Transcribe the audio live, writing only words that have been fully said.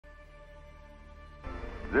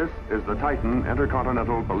This is the Titan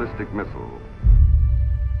intercontinental ballistic missile.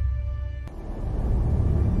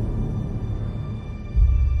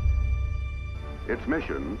 Its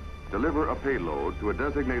mission, deliver a payload to a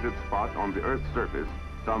designated spot on the Earth's surface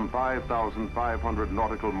some 5,500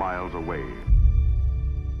 nautical miles away.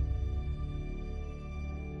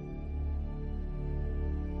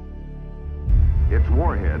 Its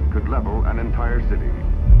warhead could level an entire city.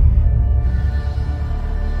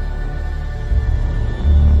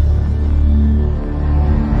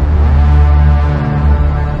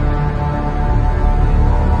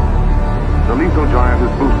 The lethal giant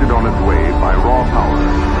is boosted on its way by raw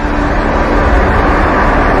power.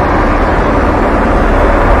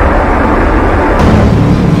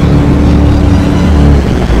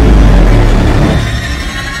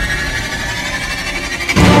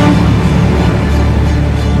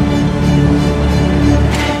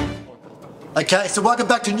 Okay, so welcome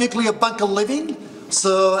back to Nuclear Bunker Living.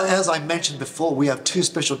 So, as I mentioned before, we have two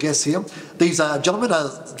special guests here. These gentlemen are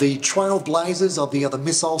the trailblazers of the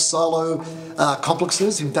missile silo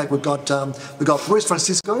complexes. In fact, we've got Bruce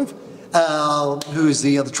Francisco, who is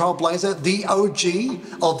the trailblazer, the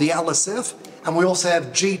OG of the LSF, and we also have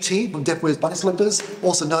GT from Death Wears Bunny Slippers,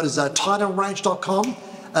 also known as TitanRange.com.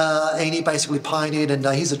 And he basically pioneered, and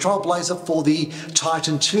he's a trailblazer for the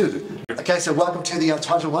Titan II. Okay, so welcome to the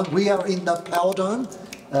Titan I. We are in the Power Dome.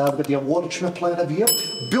 We've got the water treatment plant over here,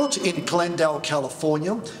 built in Glendale,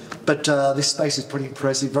 California. But this space is pretty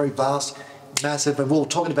impressive, very vast, massive, and we're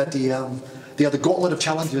talking about the gauntlet of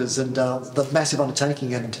challenges and the massive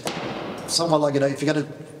undertaking. And somewhat like, if you're going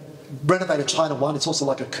to renovate a Titan I, it's also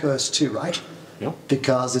like a curse too, right? Yeah.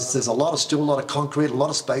 Because there's a lot of steel, a lot of concrete, a lot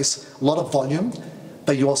of space, a lot of volume.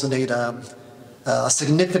 But you also need a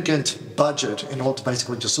significant budget in order to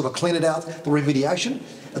basically just sort of clean it out, the remediation,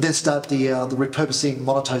 and then start the repurposing,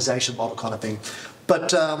 monetization model kind of thing.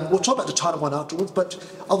 But we'll talk about the Titan I afterwards. But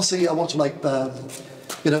obviously, I want to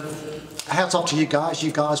hats off to you guys.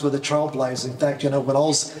 You guys were the trailblazers. In fact, when I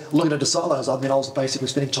was looking at the silos, I was basically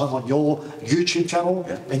spending time on your YouTube channel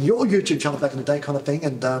and your YouTube channel back in the day, kind of thing.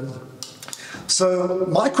 And so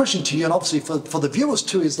my question to you, and obviously for the viewers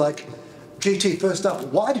too, is like, GT, first up,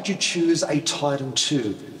 why did you choose a Titan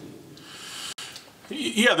II?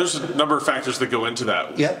 Yeah, there's a number of factors that go into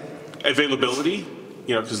that. Yeah. Availability,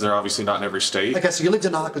 because they're obviously not in every state. Okay, so you lived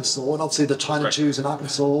in Arkansas, and obviously the Titan II is in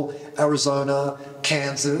Arkansas, Arizona,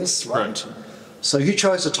 Kansas, right? So you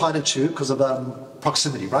chose the Titan II because of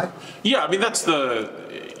proximity, right? Yeah, that's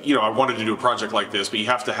I wanted to do a project like this, but you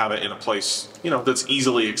have to have it in a place, that's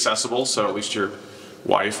easily accessible, so at least your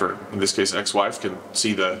wife, or in this case ex-wife, can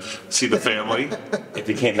see the family. It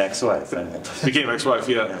became ex-wife. Became ex-wife,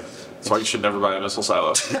 yeah. That's why you should never buy a missile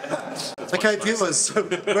silo. Okay, viewers,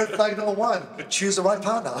 red flag number one, choose the right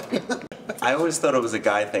partner. I always thought it was a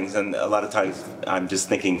guy thing, and a lot of times I'm just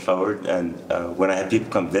thinking forward, and when I had people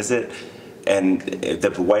come visit, and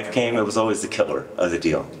the wife came, it was always the killer of the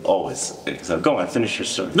deal, always. So go on, finish your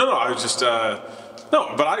story. No, I was just,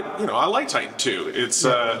 no, but I like Titan II.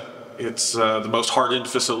 It's the most hardened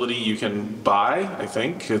facility you can buy, I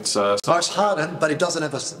think. It's most hardened, but it doesn't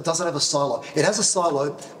have a silo. It has a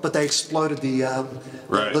silo, but they exploded the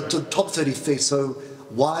top 30 feet. So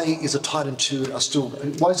why is a Titan II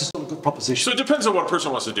why is it still a good proposition? So it depends on what a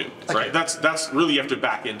person wants to do, right? That's really, you have to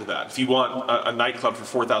back into that. If you want a nightclub for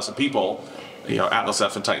 4,000 people, Atlas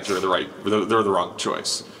F and Titan II are they're the wrong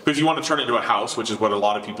choice. But if you want to turn it into a house, which is what a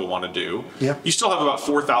lot of people want to do, you still have about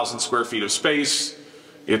 4,000 square feet of space.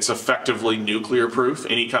 It's effectively nuclear proof,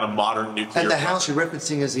 any kind of modern nuclear. And the house you're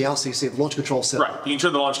referencing is the LCC, the Launch Control Center. Right, you can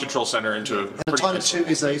turn the Launch Control Center into a. And the Titan II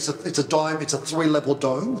is it's a dome, it's a 3-level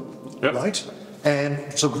dome, right?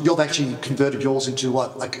 And so you've actually converted yours into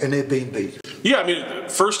what, like an Airbnb? Yeah,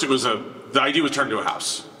 first the idea was turned into a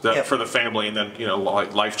house for the family, and then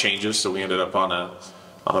life changes, so we ended up on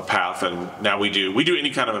a path, and now we do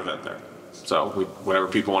any kind of event there. So whatever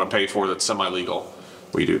people want to pay for that's semi-legal,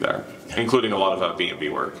 we do there, including a lot of B&B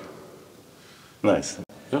work. Nice.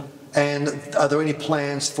 Yeah. And are there any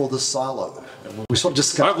plans for the silo? We sort of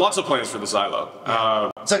discussed. I have lots of plans for the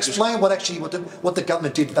silo. So explain what the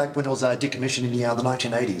government did back when it was decommissioned in the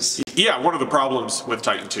 1980s. Yeah, one of the problems with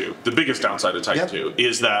Titan II, the biggest downside of Titan II,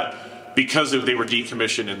 is that because they were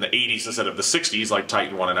decommissioned in the 80s instead of the 60s, like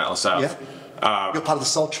Titan I and Atlas F. You're part of the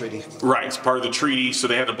SALT Treaty. Right, it's part of the treaty, so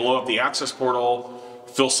they had to blow up the access portal,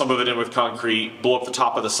 fill some of it in with concrete, blow up the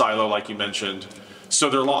top of the silo like you mentioned, so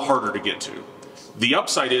they're a lot harder to get to. The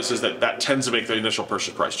upside is that tends to make the initial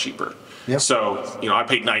purchase price cheaper. So, I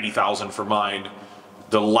paid $90,000 for mine.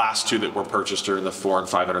 The last two that were purchased are in the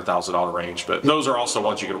 $400,000 and $500,000 range, but those are also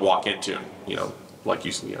ones you could walk into and, like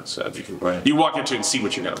you said, you can Right. you walk into it and see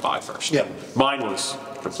what you're going to buy first. Yeah. Mine was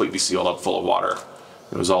completely sealed up, full of water.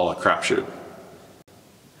 It was all a crapshoot.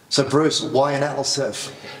 So Bruce, why an Atlas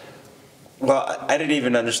F? Well, I didn't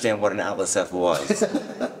even understand what an Atlas F was.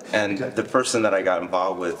 And the person that I got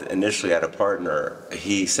involved with initially had a partner.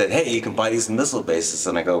 He said, hey, you can buy these missile bases.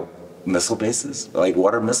 And I go, missile bases? Like,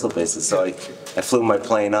 what are missile bases? So I flew my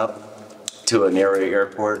plane up to an area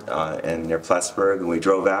airport near Plattsburgh, and we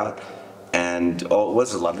drove out. And all it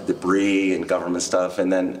was a lot of debris and government stuff.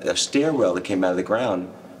 And then a stairwell that came out of the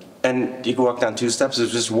ground. And you could walk down 2 steps, it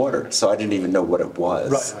was just water. So I didn't even know what it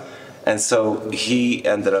was. Right. And so he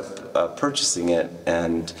ended up purchasing it,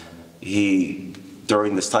 and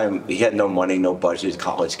during this time, he had no money, no budget,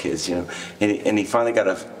 college kids, and he finally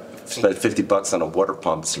spent $50 on a water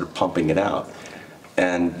pump, sort of pumping it out.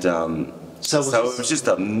 And so it was just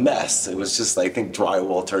a mess. It was just, I think,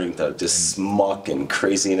 drywall turning to just smuck and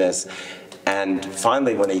craziness. And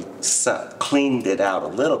finally, when he cleaned it out a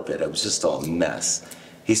little bit, it was just all a mess.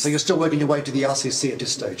 So you're still working your way to the RCC at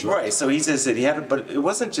this stage, right? Right. So he says that he had it, but it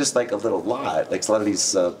wasn't just like a little lot. Like a lot of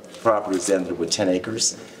these properties ended with 10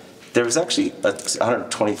 acres. There was actually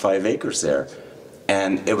 125 acres there.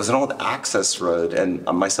 And it was an old access road. And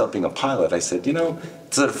myself being a pilot, I said,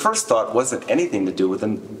 so the first thought wasn't anything to do with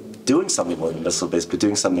them doing something with the missile base, but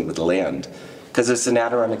doing something with the land. Because it's an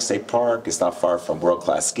Adirondack State Park. It's not far from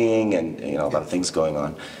world-class skiing and a lot of things going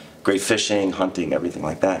on. Great fishing, hunting, everything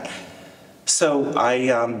like that. So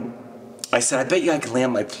I said, I bet you I can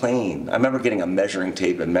land my plane. I remember getting a measuring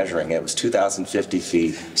tape and measuring it. It was 2,050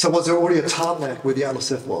 feet. So was there already a tarmac where the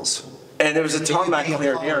Atlas F was? And there was a tarmac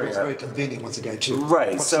cleared area. It's very convenient once again, too.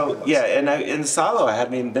 Right. So, yeah, and in the silo, I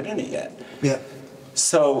hadn't even been in it yet. Yeah.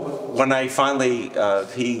 So when I finally,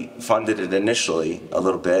 he funded it initially a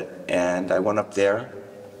little bit, and I went up there,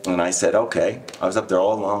 and I said, okay. I was up there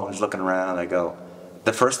all alone. I was looking around. I go,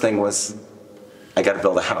 the first thing was, I got to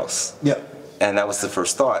build a house. Yeah. And that was the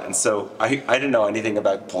first thought. And so I didn't know anything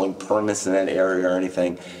about pulling permits in that area or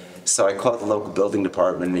anything. So I called the local building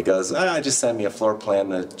department, and he goes, just send me a floor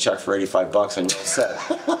plan and a check for $85 and you're set.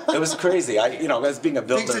 It was crazy. As being a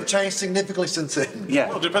builder. Things have changed significantly since then. Yeah.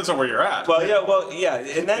 Well, it depends on where you're at. Well, yeah.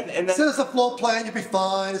 And then Send us a floor plan, you'll be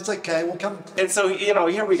fine. It's okay. We'll come. And so,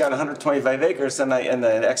 here we got 125 acres, and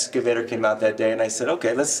the excavator came out that day, and I said,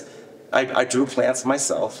 okay, I drew plans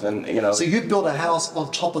myself, and So you built a house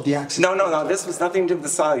on top of the axis? No. This was nothing to do with the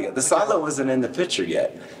silo. The silo wasn't in the picture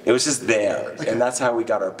yet. It was just there, and that's how we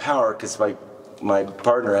got our power. Because my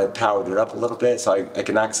partner had powered it up a little bit, so I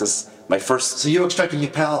can access my first. So you're extracting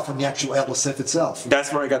your power from the actual Atlas F itself?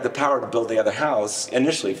 That's where I got the power to build the other house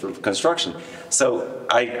initially for construction. So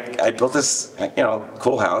I built this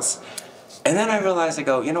cool house. And then I realized, I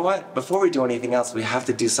go, you know what? Before we do anything else, we have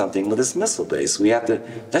to do something with this missile base.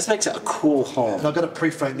 Let's make it a cool home. And I've got to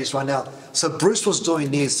pre-frame this right now. So Bruce was doing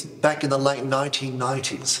this back in the late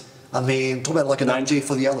 1990s. I mean, talk about like an idea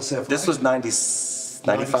for the LSF. This was 95.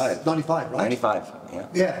 95, right? 95, yeah.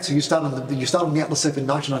 Yeah, so you started the Atlas F in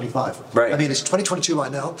 1995. Right. I mean, it's 2022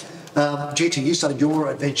 right now. GT, you started your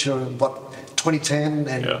adventure in, 2010,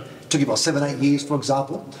 and took you about 7-8 years, for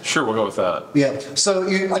example. Sure, we'll go with that. Yeah. So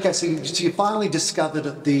you finally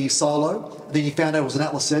discovered the silo. Then you found out it was an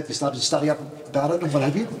Atlas F. You started to study up about it and what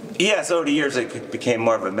have you. Yeah. So over the years, I became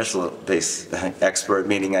more of a missile-based expert,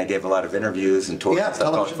 meaning I gave a lot of interviews and tours and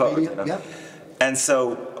stuff going forward. Media, yeah. And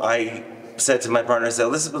so I said to my partner, I said,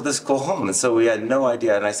 let's build this cool home. And so we had no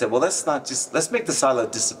idea. And I said, well, let's make the silo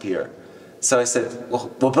disappear. So I said,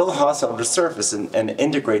 well, we'll build a house on the surface and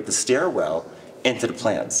integrate the stairwell into the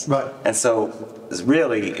plans. Right. And so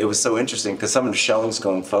it was so interesting because some of the showings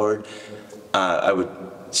going forward, I would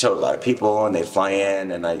show a lot of people and they'd fly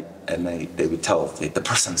in and they would tell the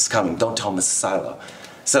person that's coming, don't tell them it's a silo.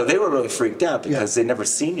 So they were really freaked out because they'd never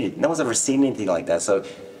seen it. No one's ever seen anything like that. So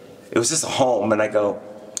it was just a home, and I got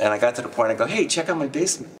to the point, I go, hey, check out my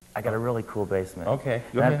basement. I got a really cool basement. Okay,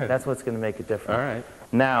 go ahead. That's what's going to make it different. All right.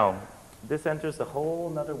 Now, this enters a whole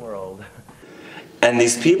nother world. And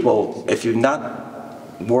these people, if you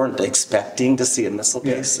weren't expecting to see a missile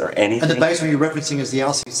base or anything. And the basement you're referencing is the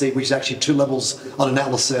RCC, which is actually 2 levels on an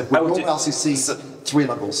Atlas F. All RCCs, 3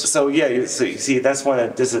 levels. So yeah, you see, that's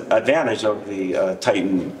one disadvantage of the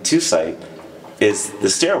Titan II site is the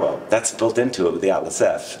stairwell. That's built into it with the Atlas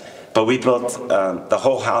F. But we built the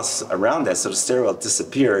whole house around that, so the stairwell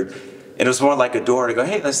disappeared. And it was more like a door to go,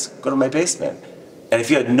 hey, let's go to my basement. And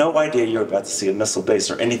if you had no idea you were about to see a missile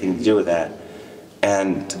base or anything to do with that,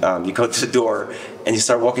 and you go to the door and you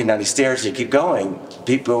start walking down these stairs and you keep going,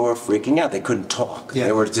 people were freaking out. They couldn't talk. Yeah.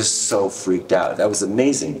 They were just so freaked out. That was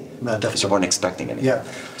amazing. No, because you weren't expecting anything. Yeah.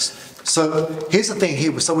 So here's the thing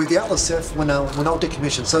here. So with the LSF, when all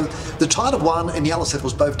decommissioned, so the Titan 1 and the LSF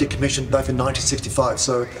was both decommissioned both in 1965.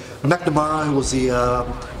 So McNamara, who was the,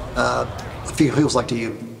 I think he was like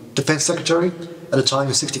the Defense Secretary at the time, he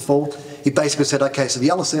was 64. He basically said, okay, so the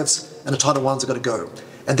LSFs and the Titan 1s are going to go.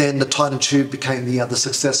 And then the Titan 2 became the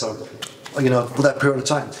successor, for that period of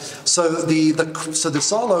time. So the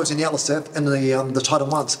silos in the LSF and the Titan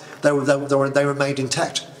 1s, they remained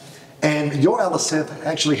intact. And your LSF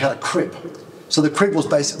actually had a crib. So the crib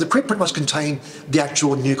pretty much contained the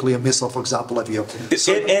actual nuclear missile, for example, of you.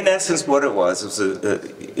 In essence, what it was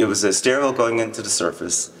a stairwell going into the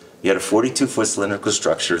surface. You had a 42-foot cylindrical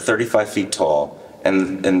structure, 35 feet tall,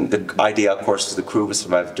 and the idea, of course, is the crew would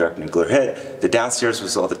survive a direct nuclear hit. The downstairs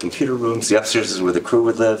was all the computer rooms. The upstairs is where the crew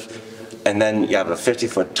would live. And then you have a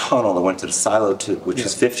 50-foot tunnel that went to the silo tube, which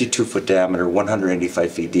is 52-foot diameter,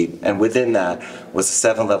 185 feet deep. And within that was a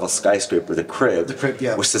 7-level skyscraper, the crib,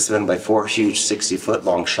 was suspended by 4 huge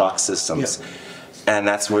 60-foot-long shock systems. Yeah. And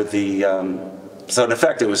that's where so in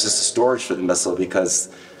effect, it was just a storage for the missile, because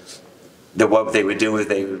what they would do is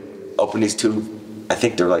they would open these two, I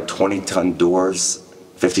think they're like 20-ton doors,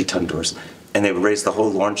 50-ton doors, and they would raise the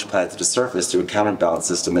whole launch pad to the surface through a counterbalance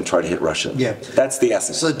system and try to hit Russia. Yeah. That's the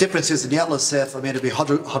essence. So the difference is in the LSF, it'd be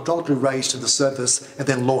hydraulically raised to the surface and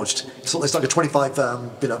then launched. So it's like a 25,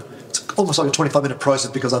 it's almost like a 25-minute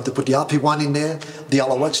process, because I have to put the RP-1 in there, the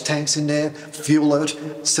LOX tanks in there, fuel it,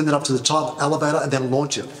 send it up to the top elevator, and then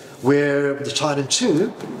launch it. Where the Titan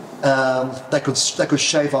 2, they could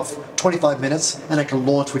shave off 25 minutes, and it can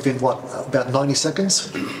launch within about 90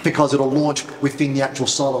 seconds, because it'll launch within the actual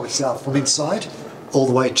silo itself, from inside all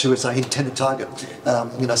the way to its intended target,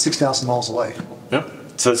 6,000 miles away. Yeah.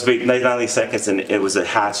 So it's 90 seconds, and it was a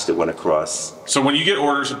hatch that went across. So when you get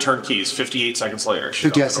orders and turnkeys, 58 seconds later.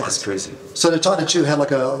 58 seconds. That's crazy. So the Titan 2 had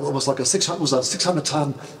almost like a 600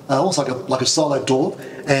 ton, almost like a silo door,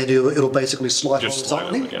 and it'll basically slide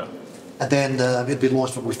horizontally. Yeah. And then it'd be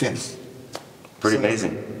launched from within. Pretty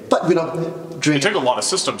amazing. But it took a lot of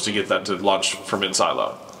systems to get that to launch from in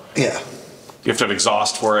silo. Yeah. You have to have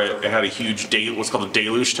exhaust for it. It had a huge what's called a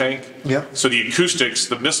deluge tank. Yeah. So the acoustics,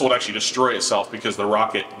 the missile would actually destroy itself, because the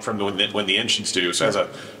rocket, from when the engines do, so it has a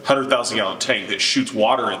 100,000-gallon tank that shoots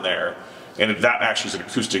water in there, and that actually is an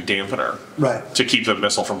acoustic dampener, right, to keep the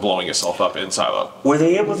missile from blowing itself up in silo. Were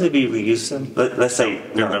they able to be reused? Let's say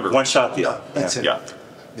one shot deal. That's it. Yeah.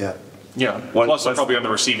 Yeah. Yeah. Plus, they're probably on the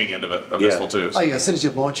receiving end of it, missile too. Oh yeah. As soon as you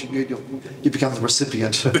launch, you become the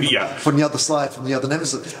recipient. Yeah. From the other side, from the other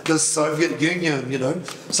nemesis, the Soviet Union.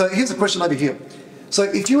 So here's a question over here. So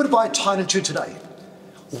if you were to buy a Titan 2 today,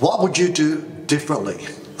 what would you do differently?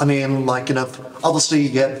 Obviously,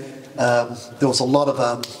 there was a lot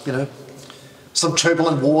of some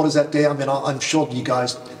turbulent waters out there. I'm sure you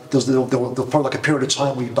guys, there was probably like a period of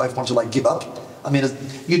time where you both wanted to give up.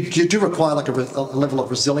 You do require a level of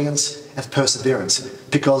resilience and perseverance,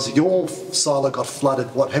 because your silo got flooded,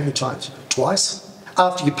 how many times? Twice?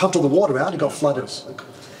 After you pumped all the water out, it got flooded.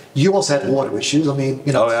 You also had water issues,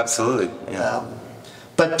 Oh, absolutely. Yeah.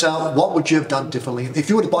 But what would you have done differently? If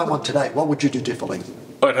you were to buy one today, what would you do differently?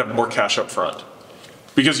 I'd have more cash up front,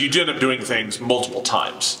 because you did end up doing things multiple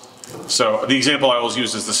times. So the example I always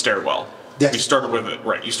use is the stairwell. Yes. We started with it,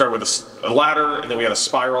 right? You started with a ladder, and then we had a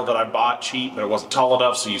spiral that I bought cheap, but it wasn't tall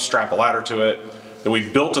enough, so you strap a ladder to it. Then we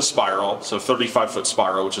built a spiral, so a 35-foot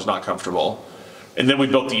spiral, which is not comfortable. And then we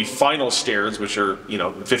built the final stairs, which are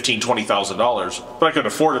 $15,000, $20,000, but I could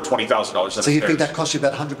afford a $20,000. So you think that cost you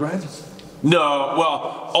about 100 grand? No,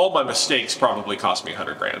 well, all my mistakes probably cost me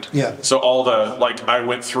 100 grand. Yeah. So I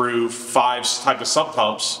went through 5 types of sump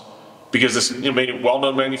pumps, because this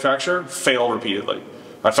well-known manufacturer failed repeatedly.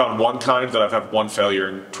 I found one kind that I've had one failure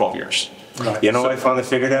in 12 years. Right. You know what I finally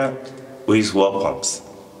figured out? We use well pumps.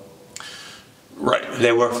 Right.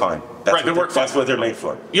 They work fine. They work fine. That's what they're made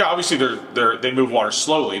for. Yeah, obviously they move water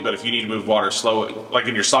slowly, but if you need to move water slowly, like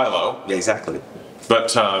in your silo. Yeah, exactly.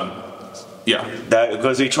 But, yeah.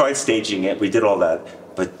 Because we tried staging it, we did all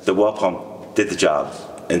that, but the well pump did the job,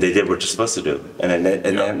 and they did what you're supposed to do, and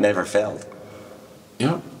it never failed.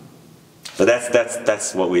 Yeah. But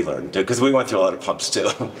that's what we learned, because we went through a lot of pumps too.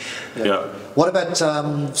 Yeah. What about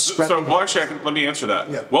scrapping? Let me answer that.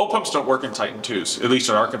 Yeah. Well pumps don't work in Titan 2s, at least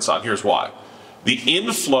in Arkansas, and here's why. The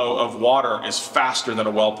inflow of water is faster than a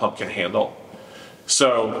well pump can handle.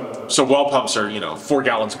 So well pumps are 4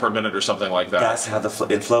 gallons per minute or something like that. That's how the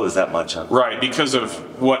inflow is that much, huh? Right, because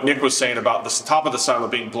of what Nick was saying about the top of the silo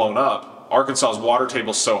being blown up. Arkansas's water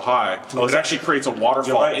table is so high, it actually creates a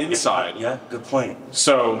waterfall inside. Yeah, good point.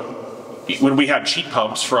 So when we had cheap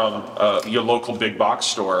pumps from your local big box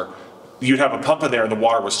store, you'd have a pump in there and the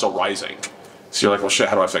water was still rising. So you're like, well, shit,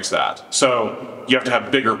 how do I fix that? So you have to have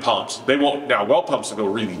bigger pumps. They won't, now well pumps will go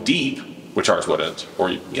really deep, which ours wouldn't, or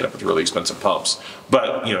you end up with really expensive pumps.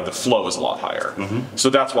 But, you know, the flow is a lot higher. So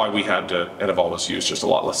that's why we had to, and have always used just a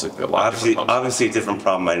lot less, different pumps. Obviously a different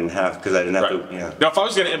problem I didn't have because I didn't have to, Now, if I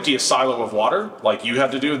was going to empty a silo of water, like you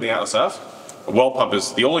had to do in the Atlas F, a well pump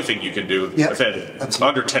is the only thing you can do within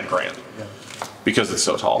under 10 grand. Because it's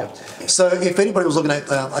so tall. So if anybody was looking at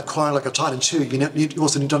acquiring like a Titan II, you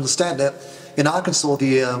also need to understand that in Arkansas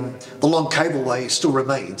the long cableway still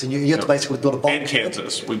remains, and you have to basically build a bulk and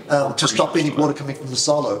Kansas to stop any water coming from the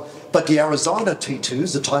silo. But the Arizona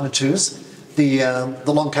T2s, the Titan IIs, the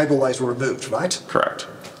long cableways were removed, right? Correct.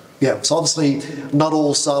 Yeah. So obviously not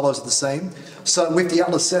all silos are the same. So with the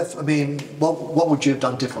Atlas F, I mean, what would you have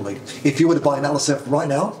done differently if you were to buy an Atlas F right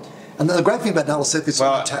now? And the great thing about an Atlas F is it's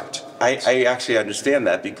intact. I actually understand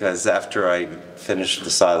that because after I finished the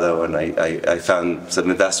silo and I found some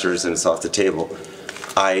investors and it's off the table,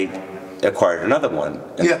 I acquired another one.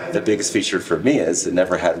 And the biggest feature for me is it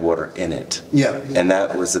never had water in it. And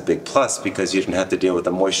that was a big plus because you didn't have to deal with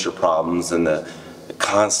the moisture problems and the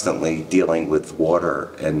constantly dealing with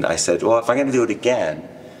water. And I said, well, if I'm going to do it again,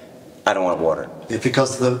 I don't want water. Yeah,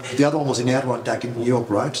 because the other one was in Adirondack in New York,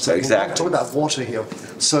 right? So exactly. We're talking about water here.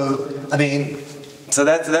 So, I mean... So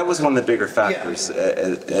that was one of the bigger factors,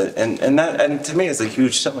 and to me it's a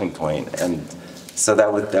huge selling point, and so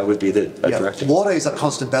that would be the direction. Water is a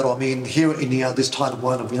constant battle. I mean, here in this Titan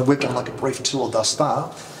one, we've done like a brief tour thus far,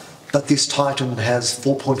 but this Titan has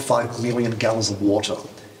 4.5 million gallons of water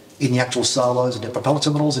in the actual silos and the propeller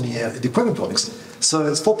terminals and the equipment buildings. So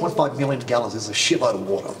it's 4.5 million gallons is a shitload of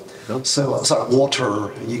water. So sorry,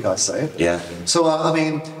 water, you guys say it. Yeah. So I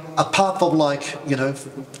mean, apart from like, you're gonna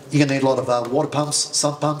need a lot of water pumps,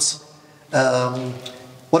 sump pumps.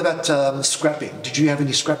 What about scrapping? Did you have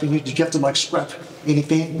any scrapping? Did you have to like scrap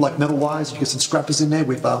anything, like metal-wise? Did you get some scrappers in there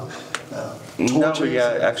with No, we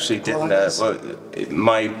actually didn't. Well,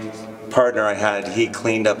 my partner I had, he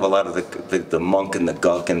cleaned up a lot of the muck and the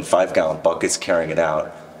gunk in 5-gallon buckets carrying it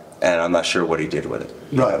out. And I'm not sure what he did with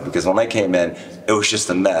it. Right. Because when I came in, it was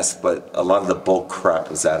just a mess, but a lot of the bulk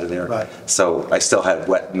crap was out of there. Right. So I still had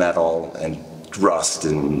wet metal and rust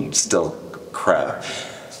and still crap.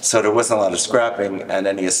 So there wasn't a lot of scrapping, and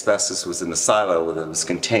any asbestos was in the silo that was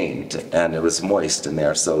contained, and it was moist in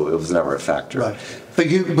there, so it was never a factor. Right.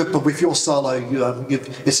 But with your silo,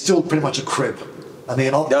 it's still pretty much a crib. I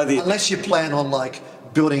mean, unless you plan on like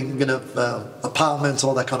building, apartments,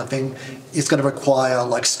 all that kind of thing, it's going to require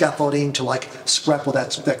like scaffolding to like scrap all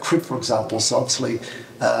that crib, for example. So obviously,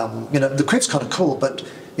 the crib's kind of cool, but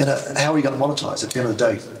how are you going to monetize it at the end of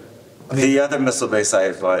the day? I mean, the other missile base I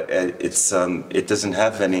have, it doesn't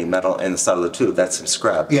have any metal in the silo too. That's some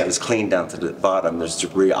scrap. Yeah. It's cleaned down to the bottom. There's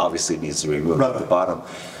debris, obviously needs to be removed at the bottom.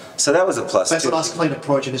 So that was a plus. That's a nice clean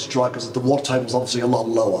approach, and it's dry because the water table is obviously a lot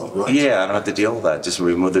lower, right? Yeah, I don't have to deal with that. Just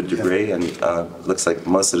remove the debris, and looks like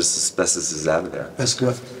most of the asbestos is out of there. That's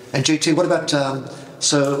good. And GT, what about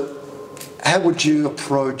so? How would you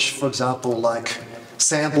approach, for example, like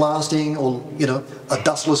sandblasting, or a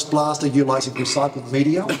dustless blaster utilizing recycled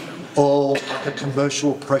media, or like a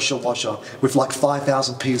commercial pressure washer with like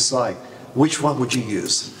 5,000 psi? Which one would you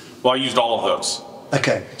use? Well, I used all of those.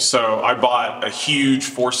 Okay. So I bought a huge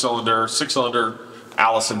 4-cylinder, 6-cylinder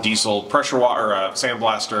Allison diesel pressure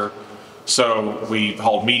sandblaster. So we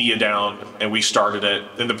hauled media down and we started it.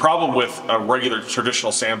 And the problem with a regular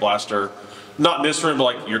traditional sandblaster, not in this room, but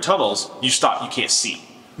like your tunnels, you stop, you can't see.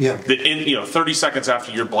 Yeah. 30 seconds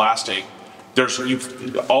after you're blasting,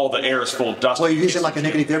 all the air is full of dust. Well, you're using like a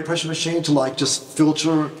negative air pressure machine to like just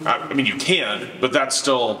filter. I mean, you can, but that's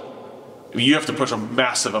still, you have to push a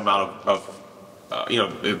massive amount of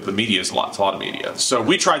the media is a lot of media. So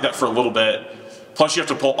we tried that for a little bit. Plus, you have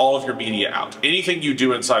to pull all of your media out. Anything you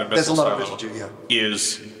do inside a missile silo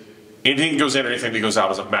is anything that goes in or anything that goes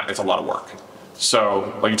out it's a lot of work.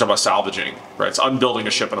 So, like you talk about salvaging, right? It's unbuilding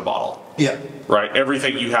a ship in a bottle. Yeah. Right.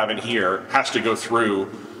 Everything you have in here has to go through,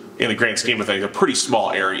 in the grand scheme of things, a pretty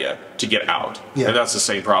small area to get out. Yeah. And that's the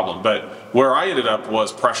same problem. But where I ended up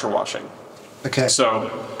was pressure washing. Okay.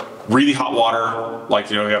 So, really hot water, like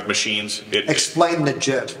we have machines. Explain the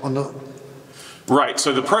jet on the. Right.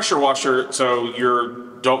 So the pressure washer. So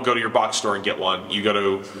don't go to your box store and get one. You go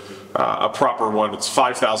to a proper one. It's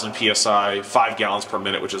 5,000 psi, 5 gallons per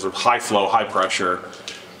minute, which is a high flow, high pressure,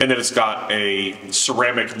 and then it's got a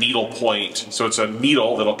ceramic needle point. So it's a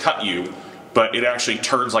needle that'll cut you, but it actually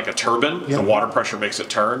turns like a turbine. Yep. The water pressure makes it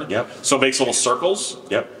turn. Yep. So it makes little circles.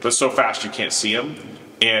 Yep. But so fast you can't see them,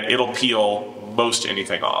 and it'll peel most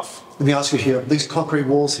anything off. Let me ask you here, these concrete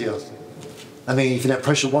walls here, I mean, if you have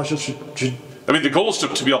pressure washers, should I mean, the goal is to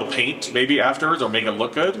be able to paint maybe afterwards or make it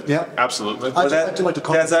look good. Yeah. Absolutely. I do like the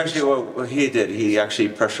That's actually what he did. He actually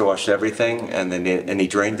pressure washed everything, and then he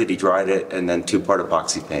drained it, he dried it, and then 2-part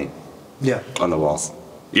epoxy paint Yeah. on the walls.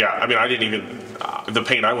 Yeah, I mean, I didn't even, the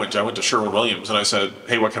paint I went to Sherwin-Williams, and I said,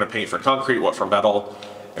 hey, what kind of paint for concrete, what for metal?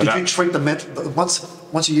 And Did you treat the metal,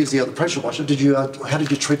 once you used the pressure washer, how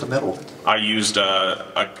did you treat the metal? I used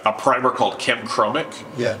a primer called Chemchromic.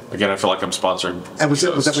 Yeah. Again, I feel like I'm sponsoring. And was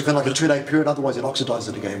that within like a 2-day period? Otherwise it oxidizes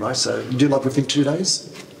it again, right? So you do like within 2 days?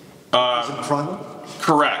 Is it primer?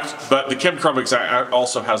 Correct, but the Chemchromic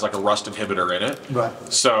also has like a rust inhibitor in it. Right.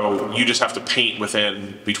 So you just have to paint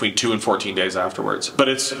within between 2 and 14 days afterwards. But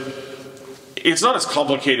it's not as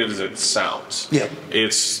complicated as it sounds. Yeah.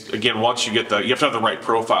 It's, again, once you have to have the right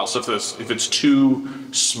profile. So if it's too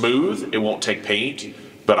smooth, it won't take paint.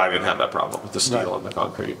 But I didn't have that problem with the steel and the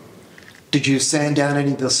concrete. Did you sand down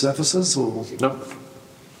any of the surfaces or? No.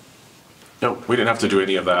 No, we didn't have to do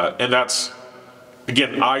any of that. And that's,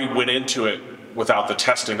 again, I went into it without the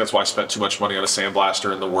testing. That's why I spent too much money on a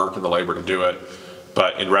sandblaster and the work and the labor to do it.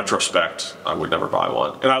 But in retrospect, I would never buy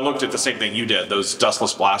one. And I looked at the same thing you did, those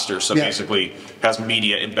dustless blasters. So basically has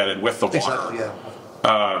media embedded with the water. Exactly,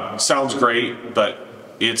 yeah. Sounds great, but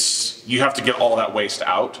you have to get all that waste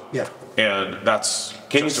out. Yeah. And that's...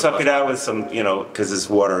 Can you suck it out with some, because it's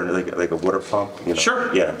water, like a water pump?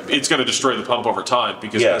 Sure. Yeah. It's going to destroy the pump over time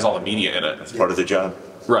because it has all the media in it. That's part of the job.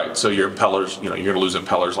 Right. So your impellers, you're going to lose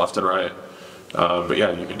impellers left and right. But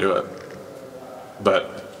yeah, you can do it.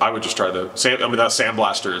 But I would just try that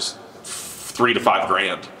sandblaster is $3 to $5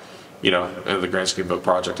 grand. In the grand scheme of a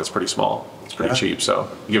project, it's pretty small. It's pretty cheap, so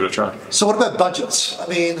give it a try. So what about budgets?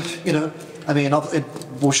 We'll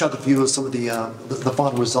show the viewers some of the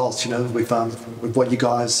final results, with what you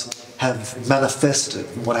guys have manifested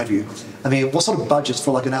and what have you. I mean, what sort of budgets for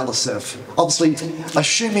like an LSF? Obviously,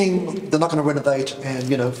 assuming they're not going to renovate and,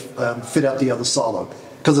 fit out the other silo.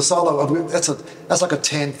 Because the silo, that's like a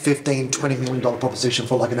 10, 15, $20 million proposition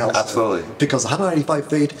for like an LSF. Absolutely. Because 185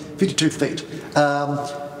 feet, 52 feet.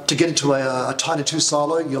 To get into a Tiny 2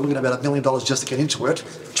 silo, you're looking at about $1 million just to get into it,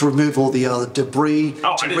 to remove all the debris,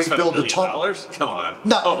 Oh, to I didn't spend $1 million? Come on.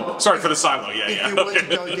 No. Oh, sorry, for the silo, yeah. If you were to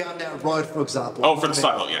go down that road, for example. Oh, for the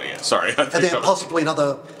silo, yeah, sorry. And then possibly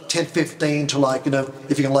another 10, 15 to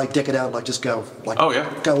if you can deck it out, just go,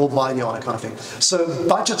 go almighty on it kind of thing. So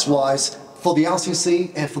budgets-wise, for the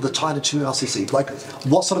LCC and for the Tiny 2 LCC,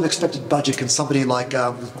 what sort of expected budget can somebody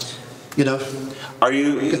Are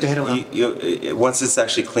you once it's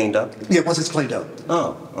actually cleaned up? Yeah, once it's cleaned up.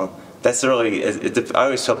 Oh, well, that's really. I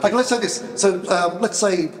always tell people. Let's say this. So let's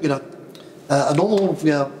say a normal.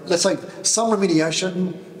 Let's say some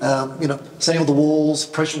remediation. Setting all the walls,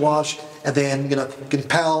 pressure wash, and then getting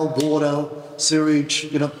power, water, sewage.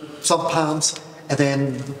 Some pumps, and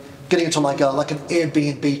then getting into like an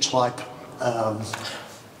Airbnb type.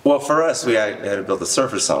 Well, for us, we had to build a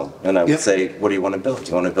surface home, and I would say, what do you want to build? Do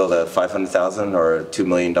you want to build a $500,000 or a $2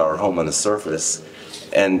 million home on the surface?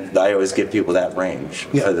 And I always give people that range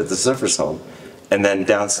for the surface home. And then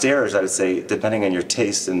downstairs, I would say, depending on your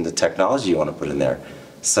taste and the technology you want to put in there.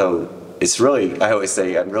 So it's really, I always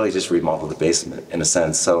say, I really just remodel the basement in a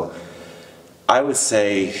sense. So I would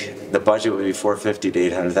say the budget would be $450,000 to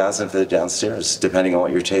 $800,000 for the downstairs, depending on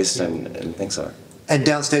what your taste and things are. And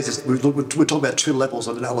downstairs, we're talking about 2 levels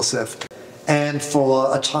of an LSF. And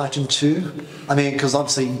for a Titan 2, because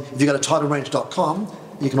obviously, if you go to TitanRange.com,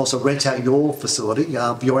 you can also rent out your facility,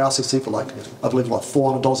 your LCC for I believe,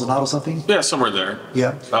 $400 a night or something. Yeah, somewhere there.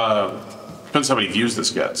 Yeah. Depends how many views this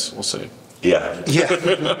gets. We'll see. Yeah. Yeah.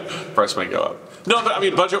 Price may go up. No, but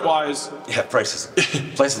budget-wise. Yeah, prices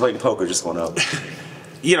like poker just went up.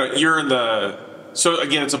 You're in the. So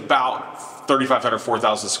again, it's about 3,500,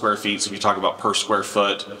 4,000 square feet. So if you talk about per square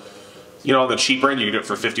foot, on the cheaper end, you can do it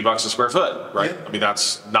for $50 a square foot, right? Yeah.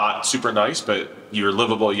 That's not super nice, but you're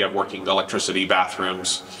livable. You have working electricity,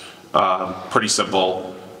 bathrooms, pretty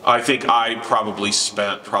simple. I think I probably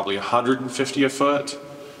spent $150 a foot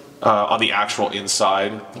on the actual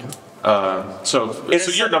inside. So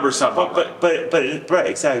your numbers sound about right. Right,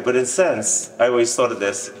 exactly. But in a sense, I always thought of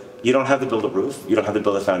this. You don't have to build a roof. You don't have to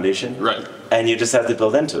build a foundation. Right. And you just have to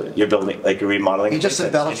build into it. You're building, you're remodeling. You just said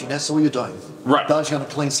embellishing. That's all you're doing. Right. Embellishing on a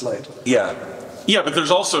clean slate. Yeah. Yeah, but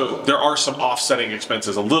there are some offsetting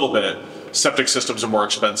expenses a little bit. Septic systems are more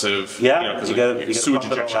expensive. Yeah. Because you sewage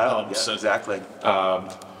pump it all injection out. pumps. Yeah, exactly.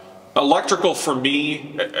 Electrical for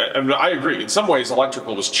me, and I agree. In some ways,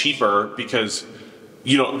 electrical was cheaper because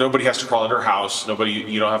nobody has to crawl under a house.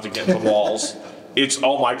 You don't have to get into the walls. it's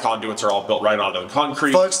all my conduits are all built right onto the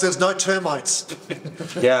concrete. Folks, there's no termites.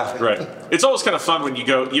 Yeah. Right. It's always kind of fun when you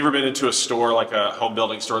go. You ever been into a store like a home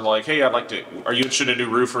building store and they're like, "Hey, I'd like to. Are you interested in a new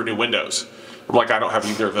roof or new windows?" I'm like, "I don't have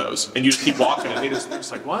either of those." And you just keep walking, and they're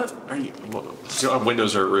just like, "What? Are you? You don't have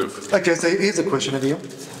windows or a roof?" Okay, so here's a question of you.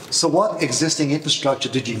 So what existing infrastructure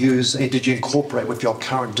did you use and did you incorporate with your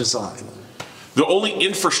current design? The only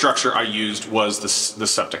infrastructure I used was the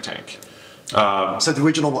septic tank. So the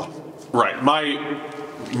original one? Right.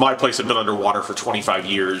 My place had been underwater for 25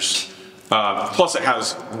 years. Plus, it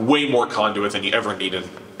has way more conduit than you ever need in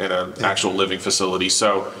an actual living facility.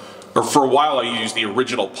 So, for a while, I used the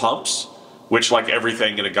original pumps, which, like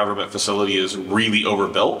everything in a government facility, is really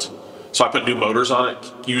overbuilt. So I put new motors on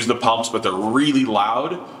it, use the pumps, but they're really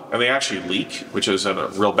loud, and they actually leak, which is a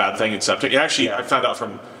real bad thing in septic. Actually, I found out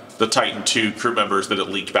from the Titan II crew members that it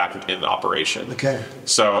leaked back in operation. Okay.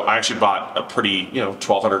 So I actually bought a pretty,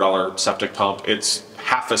 $1,200 septic pump. It's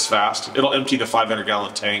half as fast. It'll empty the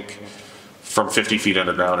 500-gallon tank from 50 feet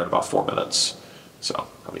underground in about 4 minutes. So,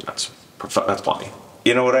 I mean, that's plenty.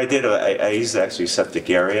 You know what I did? I used actually septic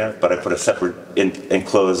area, but I put a separate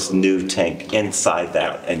enclosed new tank inside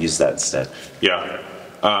that and used that instead. Yeah.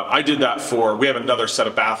 I did that we have another set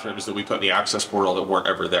of bathrooms that we put in the access portal that weren't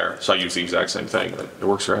ever there. So I use the exact same thing. It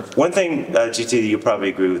works great. One thing, GT, that you probably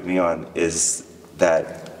agree with me on is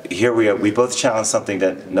that here we both challenged something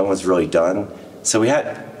that no one's really done. So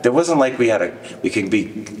there wasn't like we could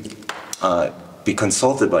be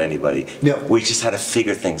consulted by anybody. Yeah. We just had to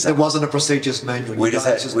figure things There out. wasn't a procedures manual.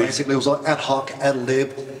 Basically, it was ad hoc, ad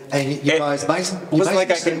lib, and you guys basically... It wasn't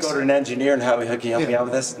like I could go to an engineer and have can you help me out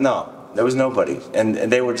with this? No. There was nobody, and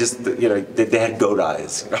they were just, they had goat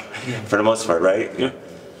eyes, for the most part, right? Yeah.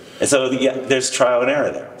 And so there's trial and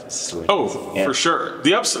error there. For sure.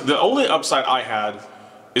 The only upside I had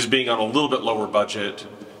is being on a little bit lower budget.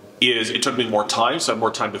 It took me more time, so I had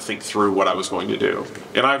more time to think through what I was going to do,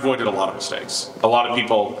 and I avoided a lot of mistakes. A lot of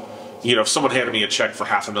people, if someone handed me a check for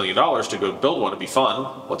 $500,000 to go build one, it'd be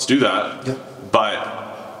fun. Let's do that. Yeah.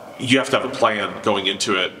 But you have to have a plan going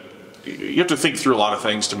into it. You have to think through a lot of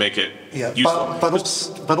things to make it useful.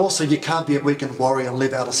 But also you can't be a weekend warrior and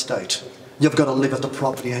live out of state. You've got to live at the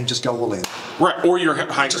property and just go all in. Right, or you're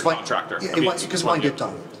hiring a contractor. Yeah, because it won't get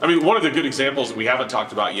done. I mean, one of the good examples that we haven't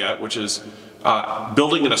talked about yet, which is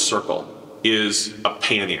building in a circle, is a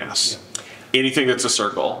pain in the ass. Anything that's a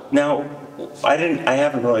circle. Now, I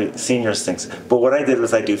haven't really seen your things, but what I did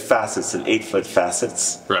was I do facets and 8-foot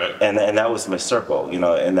facets. Right. And that was my circle,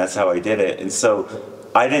 and that's how I did it. And so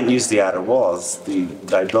I didn't use the outer walls.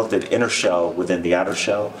 I built an inner shell within the outer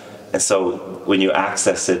shell. And so when you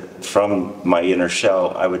access it from my inner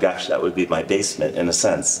shell, that would be my basement in a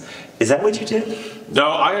sense. Is that what you did?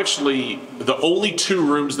 No, the only 2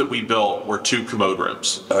 rooms that we built were 2 commode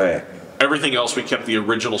rooms. All right. Everything else we kept the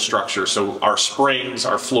original structure. So our springs,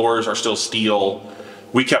 our floors are still steel.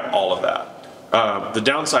 We kept all of that. The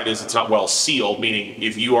downside is it's not well sealed, meaning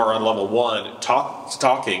if you are on level 1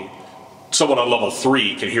 talking, someone on level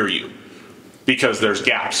 3 can hear you because there's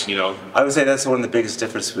gaps, I would say that's one of the biggest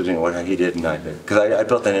differences between what he did and I did. Because I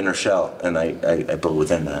built an inner shell and I built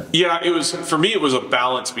within that. Yeah, for me, it was a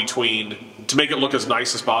balance between, to make it look as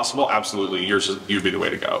nice as possible, absolutely, you'd be the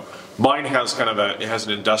way to go. Mine has it has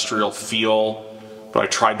an industrial feel, but I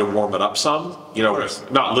tried to warm it up some,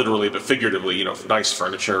 with, not literally, but figuratively, nice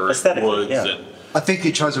furniture, woods, and I think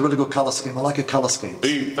you chose a really good colour scheme. I like your colour schemes.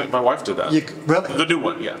 My wife did that. Really? The new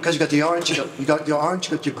one, yeah. Because you got the orange, you got your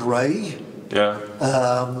orange, you got your grey. Yeah.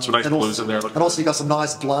 Some nice blues in there. And also you got some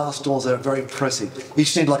nice glass doors that are very impressive.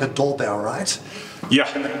 Each need like a doorbell, right? Yeah.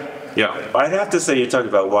 Yeah. I'd have to say you're talking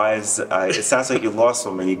about wise. It sounds like you lost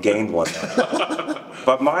one and you gained one.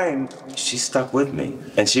 But mine, she stuck with me,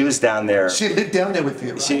 and she was down there. She lived down there with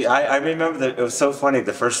you, right? I remember that it was so funny.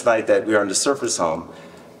 The first night that we were on the surface home,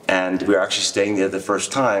 and we were actually staying there the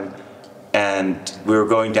first time, and we were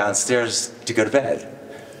going downstairs to go to bed.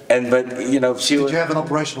 But she Did you have an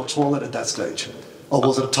operational toilet at that stage, or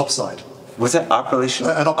was it a topside? Was that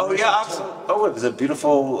operational? Oh yeah, absolutely. Oh, it was a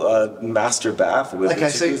beautiful master bath with a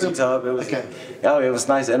jacuzzi tub. It was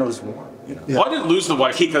nice and it was warm. Yeah. Well, I didn't lose the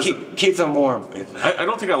wife because keep them warm. I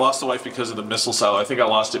don't think I lost the wife because of the missile silo. I think I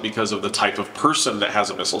lost it because of the type of person that has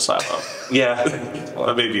a missile silo. Yeah, well,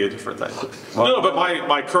 that may be a different thing. No, but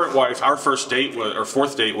my current wife, our fourth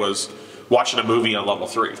date was watching a movie on level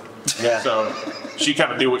 3. Yeah. So she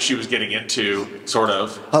kind of knew what she was getting into, sort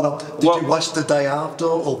of. Hold on. Did you watch The Day After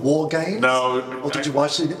or War Games? No. Or did you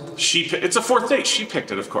watch it? It's a 4th date. She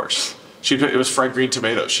picked it, of course. It was fried green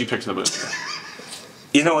tomatoes. She picked the movie.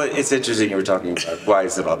 You know what? It's interesting you were talking about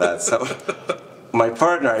wives and all that. So my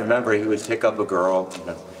partner, I remember he would pick up a girl,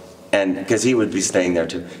 and because he would be staying there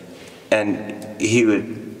too, and he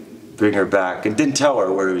would bring her back and didn't tell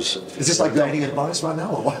her where he was. Is this like dating advice right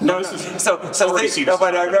now, or what? No,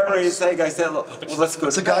 but I remember he saying, I said, well, let's go.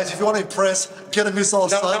 So guys, if you want to impress, get a missile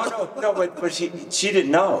silo. No, but she didn't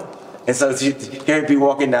know. And so he'd be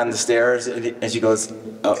walking down the stairs, and she goes,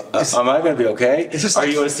 am I going to be okay? Are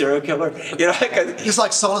you a serial killer? You know, it's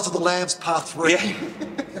like Silence of the Lambs Part 3. Yeah.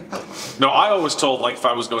 No, I always told, like, if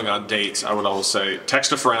I was going on dates, I would always say,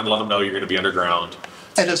 text a friend, let them know you're going to be underground.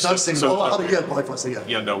 And there's no single,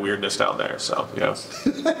 no weirdness down there, so, yeah.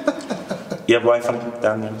 You have Wi-Fi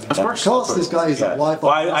down there? Of course. Of course, this guy is a Wi-Fi.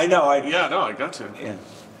 Well, I know. I got to. Yeah.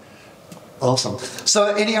 Awesome.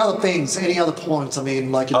 So any other things, any other points, I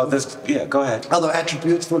mean, like... yeah, go ahead. Other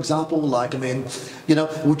attributes, for example, like, I mean, you know,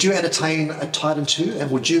 would you entertain a Titan II,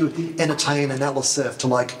 and would you entertain an Atlas F to,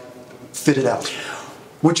 like, fit it out?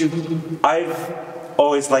 Would you? I've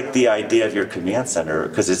always liked the idea of your command center,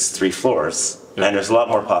 because it's 3 floors. And there's a lot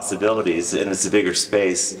more possibilities, and it's a bigger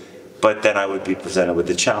space. But then I would be presented with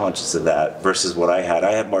the challenges of that versus what I had.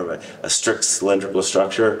 I had more of a strict cylindrical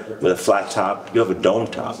structure with a flat top. You have a dome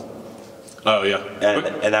top. Oh, yeah.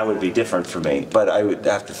 And that would be different for me. But I would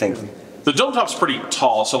have to think. The dome top's pretty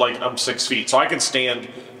tall, so like I'm 6 feet, so I can stand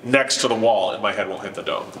next to the wall and my head won't hit the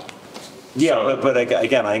dome. Yeah, So, but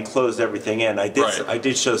again, I enclosed everything in. I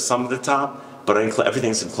did show some of the top. But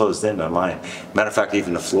everything's enclosed in on mine. Matter of fact,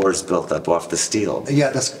 even the floor is built up off the steel.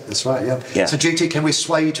 Yeah, that's right. Yeah. So GT, can we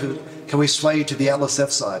sway you to the Atlas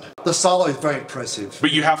F side? The silo is very impressive.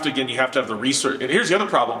 But you have to have the research. And here's the other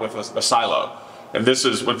problem with a silo. And this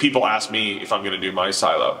is when people ask me if I'm going to do my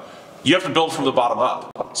silo. You have to build from the bottom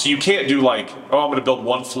up. So you can't do like, oh, I'm going to build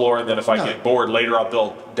 1 floor, and then if I get bored later, I'll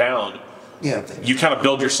build down. Yeah. You kind of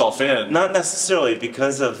build yourself in. Not necessarily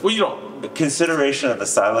because of consideration of the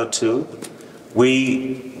silo too.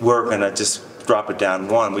 We were going to just drop it down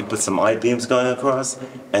 1. We put some I-beams going across,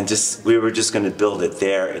 and we were just going to build it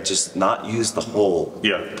there and just not use the whole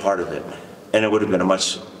part of it. And it would have been a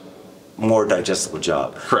much more digestible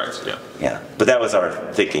job. Correct, yeah. Yeah, but that was our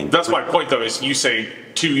thinking. That's my point, though, is you say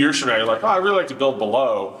 2 years from now, you're like, oh, I really like to build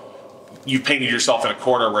below. You've painted yourself in a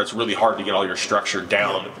corner where it's really hard to get all your structure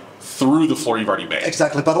down through the floor you've already made.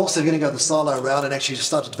 Exactly, but also you're going to go the silo route and actually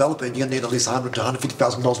start to develop it, you're going to need at least $100,000 to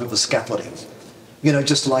 $150,000 worth of scaffolding. You know,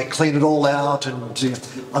 just to like clean it all out, and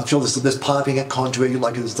I'm sure there's piping and conduit,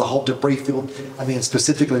 like there's the whole debris field. I mean,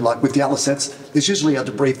 specifically like with the Atlas sets, there's usually a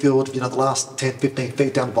debris field, you know, the last 10, 15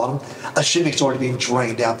 feet down the bottom, assuming it's already been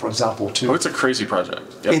drained out, for example, too. Oh, it's a crazy project.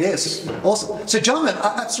 Yep. It is. Awesome. So gentlemen,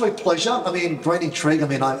 absolute pleasure. I mean, great intrigue. I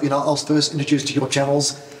mean, I was first introduced to your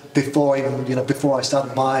channels before I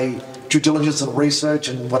started my due diligence and research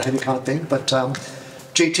and what have you kind of thing. But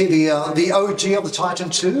GT, the OG of the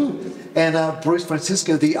Titan II, and Bruce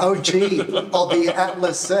Francisco, the OG of the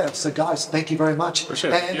Atlas F. So guys, thank you very much.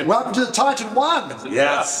 And welcome to the Titan I.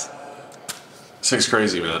 Yes. This thing's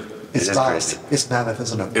crazy, man. It's crazy. It's mammoth,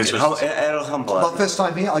 isn't it? It'll humble us. My first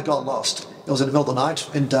time here, I got lost. It was in the middle of the night,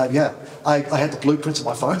 and I had the blueprints on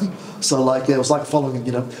my phone. So like, it was like following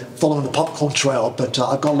the popcorn trail, but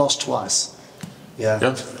I got lost twice.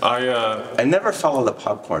 Yeah. I never followed the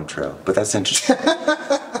popcorn trail, but that's interesting.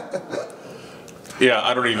 Yeah,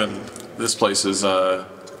 I don't even. This place is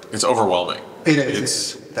it's overwhelming. It is.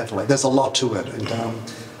 It's definitely. There's a lot to it, and I'm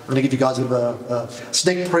going to give you guys a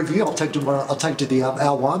sneak preview. I'll take you to the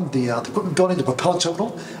R1, the equipment building, the propeller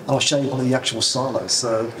terminal, and I'll show you one of the actual silos.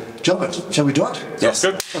 So, gentlemen, shall we do it? Yes.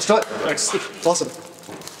 Good. Let's do it. Thanks. Awesome.